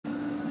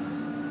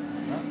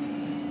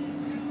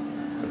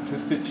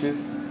stitches,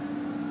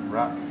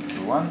 wrap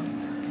through one,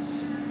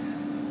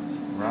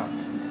 wrap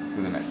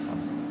through the next one,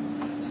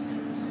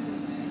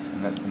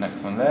 and that's the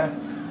next one there.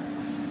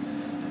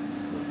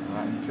 Go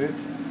right into it,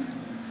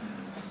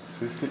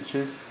 2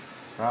 stitches,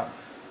 wrap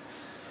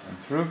and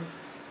through,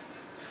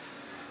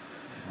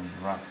 and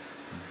wrap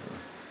and through.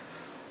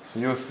 So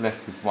you're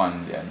left with 1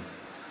 in the end.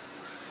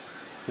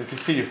 So if you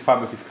see your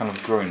fabric is kind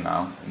of growing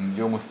now, and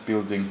you're almost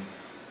building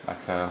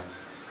like a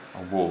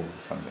wall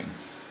or something.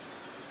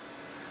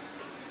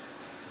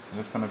 I'm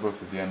just going to go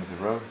to the end of the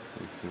row so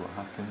you see what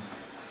happens.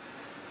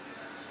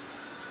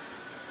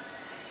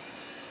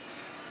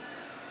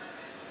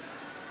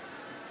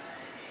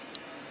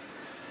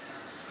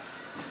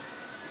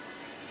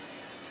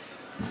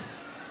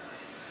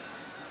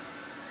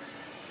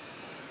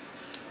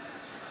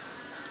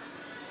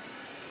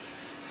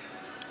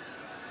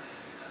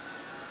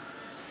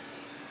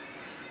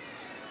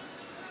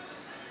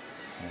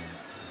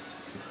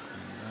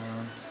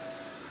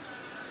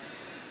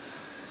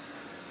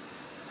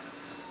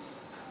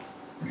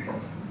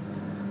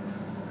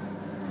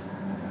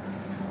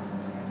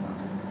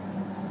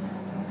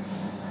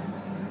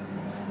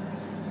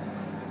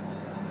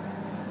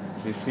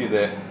 So you see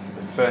that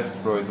the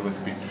first row is always a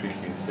bit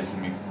tricky, it's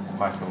taking me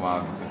quite a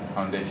while because the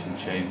foundation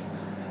chain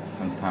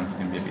sometimes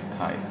can be a bit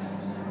tight.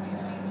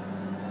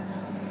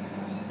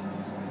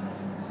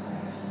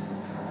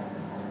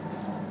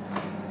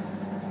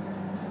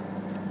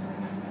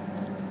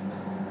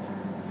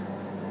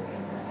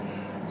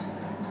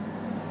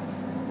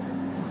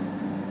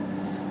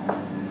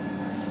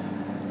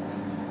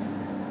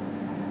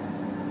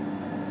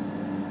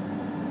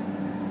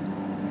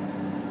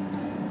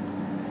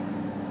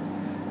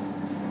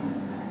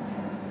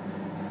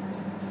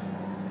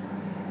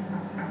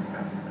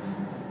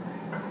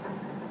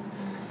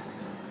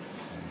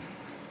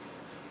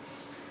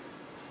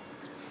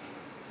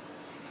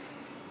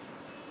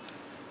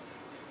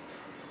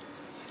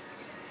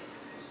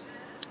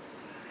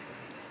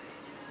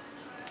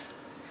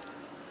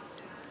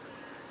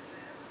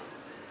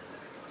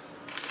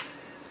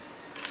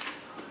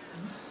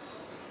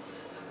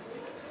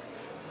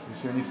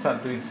 So when you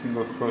start doing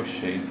single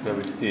crochet into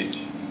every stitch,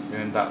 you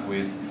end up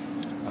with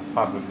a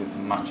fabric that's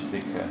much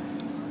thicker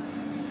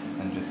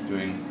than just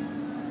doing,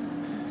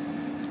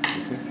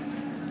 you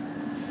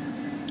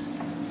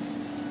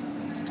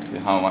see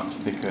how much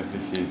thicker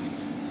this is.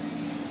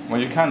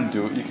 What you can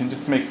do, you can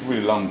just make a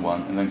really long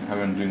one and then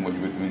carry on doing what you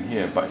were doing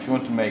here, but if you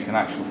want to make an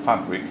actual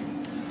fabric,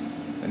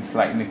 then it's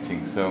like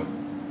knitting. So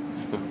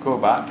just go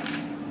back,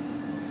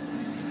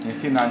 and you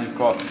see now you've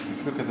got, if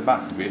you look at the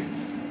back of it,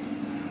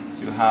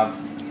 you'll have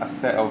a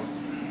set of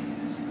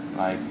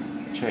like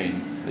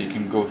chains that you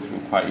can go through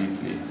quite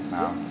easily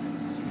now.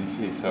 You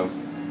see, so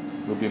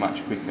it will be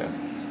much quicker.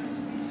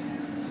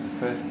 The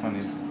first one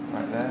is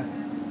right there.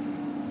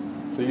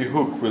 So your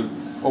hook will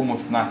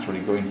almost naturally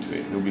go into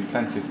it. There will be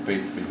plenty of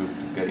space for your hook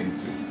to get into.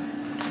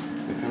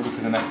 So if you look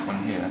at the next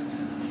one here,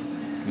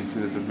 you see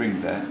there's a ring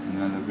there and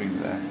another ring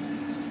there.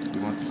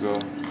 You want to go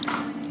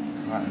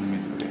right in the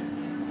middle of it.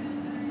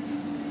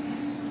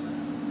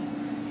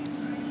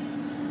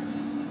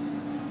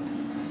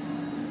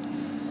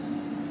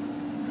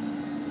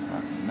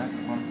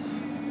 Next one.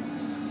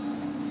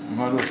 I'm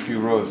going to do a few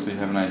rows so you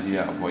have an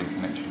idea of what you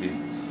can actually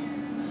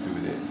do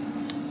with it.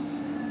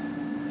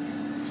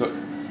 So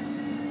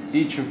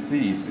each of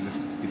these is a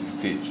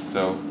stitch,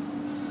 so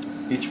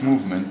each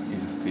movement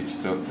is a stitch.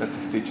 So that's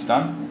a stitch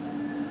done,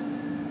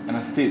 and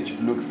a stitch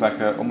looks like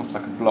almost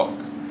like a block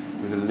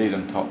with a lid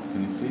on top.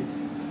 Can you see?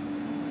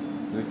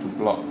 A little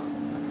block, like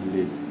a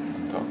lid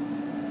on top.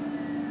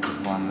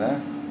 There's one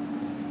there.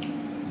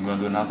 I'm going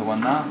to do another one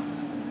now.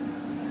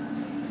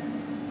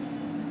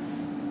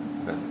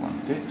 That's one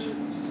stitch.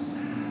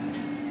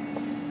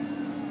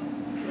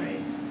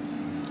 Right.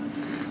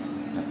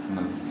 That's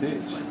another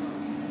stitch.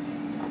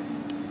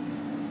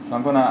 So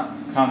I'm going to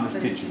count the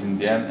stitches in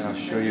the end and I'll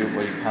show you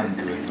what you can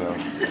do as well.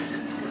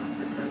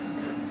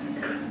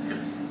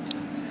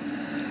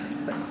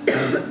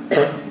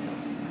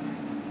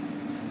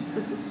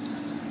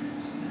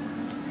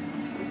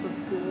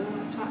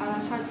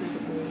 I'll try to make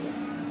a ball.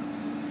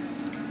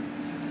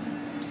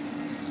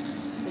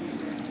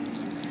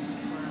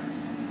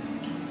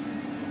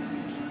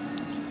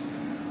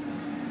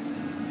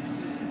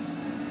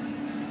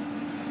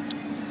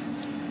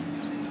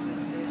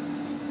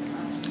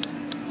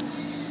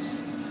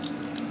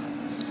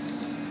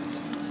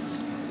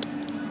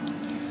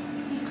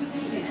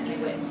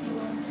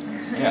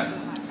 Yeah.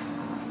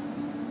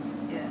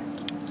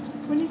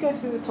 So when you go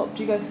through the top,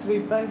 do you go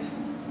through both?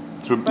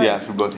 Through both.